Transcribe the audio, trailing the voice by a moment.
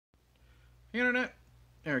Hey Internet,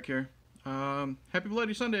 Eric here. Happy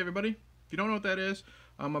Bloody Sunday, everybody. If you don't know what that is,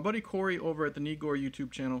 my buddy Corey over at the Negor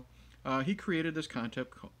YouTube channel, he created this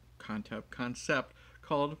concept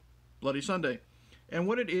called Bloody Sunday. And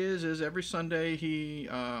what it is every Sunday he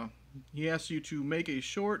asks you to make a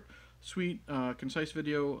short, sweet, concise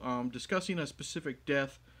video discussing a specific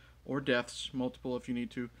death or deaths, multiple if you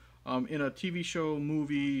need to, in a TV show,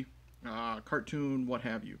 movie, cartoon, what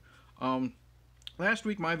have you. Last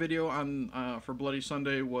week my video on for Bloody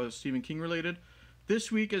Sunday was Stephen King related.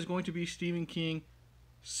 This week is going to be Stephen King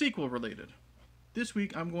sequel related. This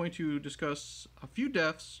week I'm going to discuss a few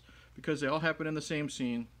deaths because they all happen in the same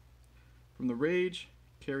scene from The Rage,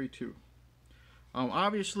 Carrie 2.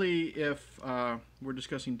 Obviously, if we're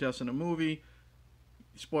discussing deaths in a movie,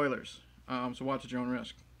 spoilers, so watch at your own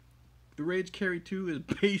risk. The Rage, Carrie 2 is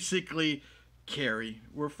basically Carrie.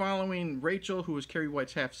 We're following Rachel, who is Carrie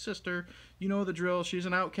White's half-sister. You know the drill. She's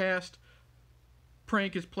an outcast.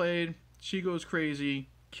 Prank is played. She goes crazy.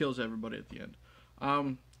 Kills everybody at the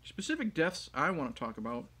end. Specific deaths I want to talk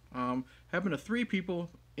about happen to 3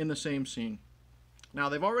 people in the same scene. Now,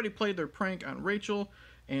 they've already played their prank on Rachel,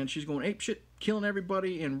 and she's going apeshit, killing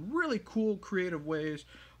everybody in really cool, creative ways.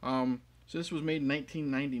 So this was made in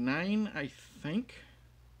 1999, I think.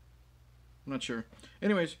 I'm not sure.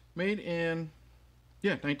 Anyways, made in,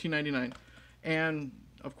 1999. And,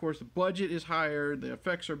 of course, the budget is higher, the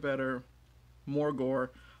effects are better, more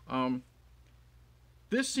gore.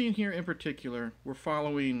 This scene here in particular, we're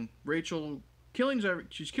following Rachel,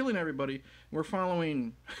 she's killing everybody. We're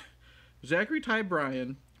following Zachary Ty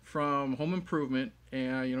Bryan from Home Improvement,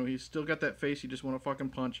 and, you know, he's still got that face you just want to fucking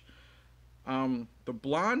punch. The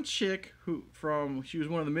blonde chick, she was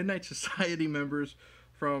one of the Midnight Society members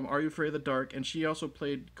from Are You Afraid of the Dark, and she also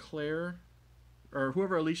played Claire, or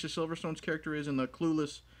whoever Alicia Silverstone's character is in the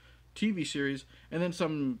Clueless TV series, and then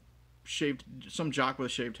some jock with a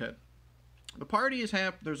shaved head. The party is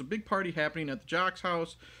there's a big party happening at the jock's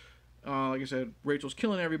house. Like I said, Rachel's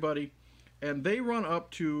killing everybody, and they run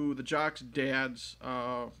up to the jock's dad's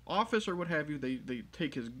office or what have you. They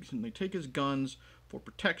take his guns for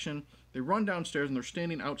protection. They run downstairs, and they're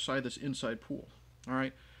standing outside this inside pool. All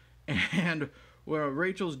right, and where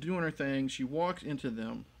Rachel's doing her thing, she walks into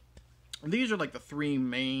them. And these are like the 3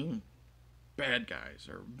 main bad guys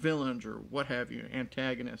or villains or what have you,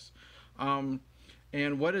 antagonists. And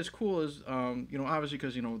what is cool is, you know, obviously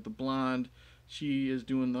because, you know, the blonde, she is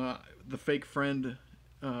doing the fake friend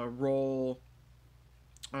role.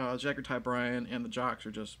 Zachary Ty Bryan and the jocks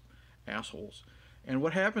are just assholes. And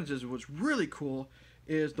what happens is, what's really cool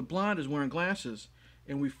is the blonde is wearing glasses,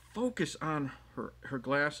 and we focus on her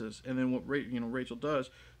glasses, and then what Rachel does,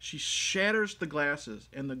 she shatters the glasses,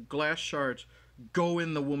 and the glass shards go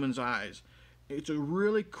in the woman's eyes. It's a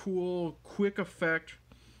really cool, quick effect.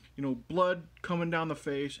 You know, blood coming down the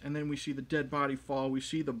face, and then we see the dead body fall. We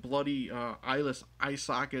see the bloody eyeless eye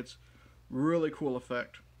sockets. Really cool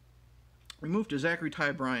effect. We move to Zachary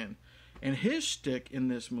Ty Bryan, and his shtick in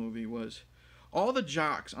this movie was all the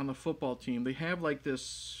jocks on the football team. They have like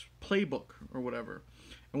this playbook or whatever.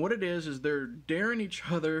 And what it is they're daring each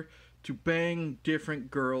other to bang different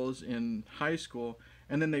girls in high school,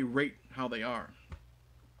 and then they rate how they are.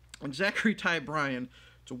 And Zachary Ty Bryan,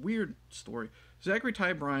 it's a weird story. Zachary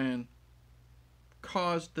Ty Bryan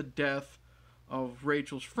caused the death of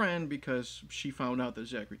Rachel's friend because she found out that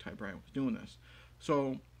Zachary Ty Bryan was doing this.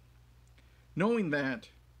 So, knowing that,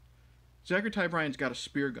 Zachary Ty Bryan's got a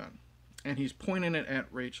spear gun, and he's pointing it at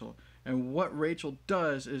Rachel. And what Rachel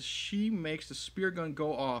does is she makes the spear gun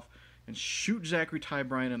go off and shoot Zachary Ty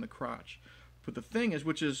Bryan in the crotch. But the thing is,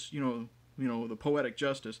 which is, you know, the poetic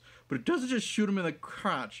justice, but it doesn't just shoot him in the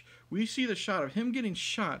crotch. We see the shot of him getting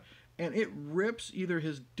shot, and it rips either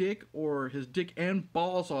his dick or his dick and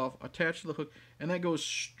balls off attached to the hook, and that goes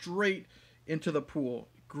straight into the pool.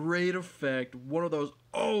 Great effect. One of those,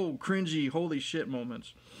 oh, cringy, holy shit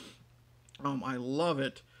moments. I love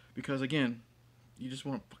it because, again, you just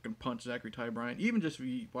want to fucking punch Zachary Ty Bryan, even just if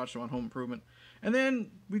you watch him on Home Improvement. And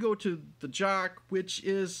then we go to the jock, which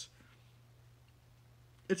is,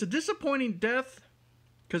 it's a disappointing death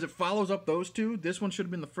because it follows up those 2. This one should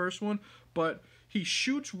have been the first one, but he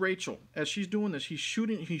shoots Rachel as she's doing this. He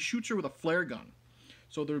shoots her with a flare gun,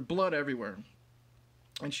 so there's blood everywhere,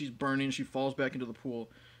 and she's burning. She falls back into the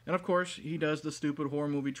pool, and of course he does the stupid horror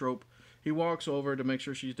movie trope. He walks over to make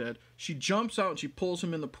sure she's dead. She jumps out and she pulls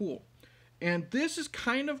him in the pool. And this is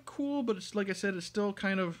kind of cool, but it's, like I said, it's still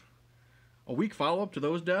kind of a weak follow-up to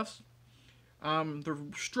those deaths. They're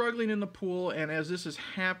struggling in the pool, and as this is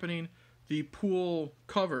happening, the pool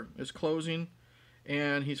cover is closing,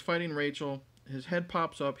 and he's fighting Rachel. His head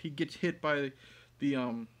pops up. He gets hit by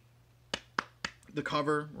the the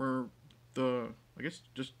cover, or I guess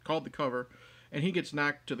just called the cover, and he gets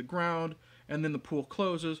knocked to the ground, and then the pool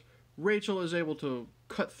closes. Rachel is able to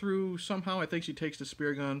cut through somehow. I think she takes the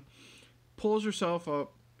spear gun, pulls herself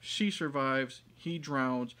up. She survives. He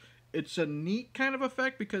drowns. It's a neat kind of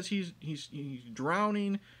effect because he's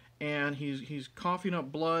drowning and he's coughing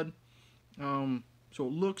up blood. So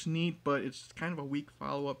it looks neat, but it's kind of a weak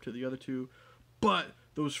follow-up to the other two. But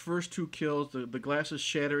those first two kills, the glasses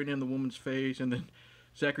shattering in the woman's face, and then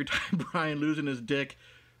Zachary Ty Bryan losing his dick,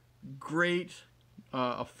 great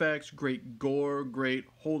effects, great gore, great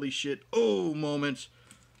holy shit, oh moments.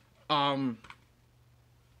 I'll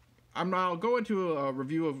go into a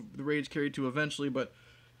review of the Raids Carrie 2 eventually, but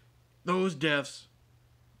those deaths,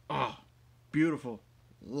 oh, beautiful.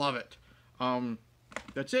 Love it.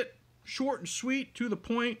 That's it. Short and sweet, to the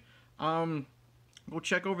point. Go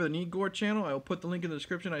check over the Need Gore channel. I'll put the link in the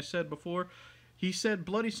description. I said before. He said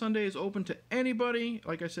Bloody Sunday is open to anybody.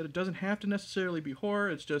 Like I said, it doesn't have to necessarily be horror.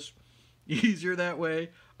 It's just easier that way.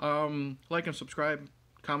 Like and subscribe.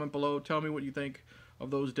 Comment below. Tell me what you think of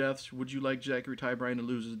those deaths. Would you like Zachary Ty Bryan to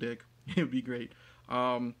lose his dick? It would be great.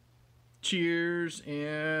 Cheers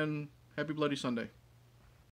and happy Bloody Sunday.